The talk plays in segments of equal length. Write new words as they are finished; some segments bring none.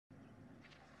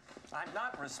I'm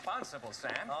not responsible,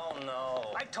 Sam. Oh,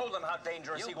 no. I told him how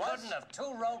dangerous he was. You couldn't have. 2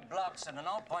 roadblocks and an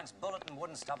all-points bulletin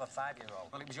wouldn't stop a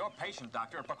 5-year-old. Well, he was your patient,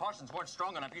 Doctor. If precautions weren't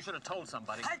strong enough, you should have told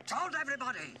somebody. I told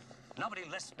everybody. Nobody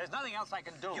listened. There's nothing else I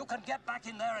can do. You can get back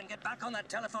in there and get back on that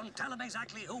telephone and tell him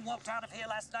exactly who walked out of here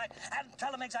last night and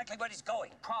tell him exactly where he's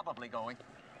going. Probably going.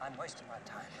 I'm wasting my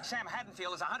time. Sam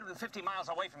Haddonfield is 150 miles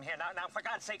away from here. Now, for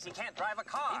God's sakes, he can't drive a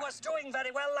car. He was doing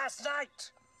very well last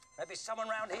night. Maybe someone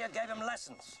around here gave him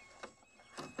lessons.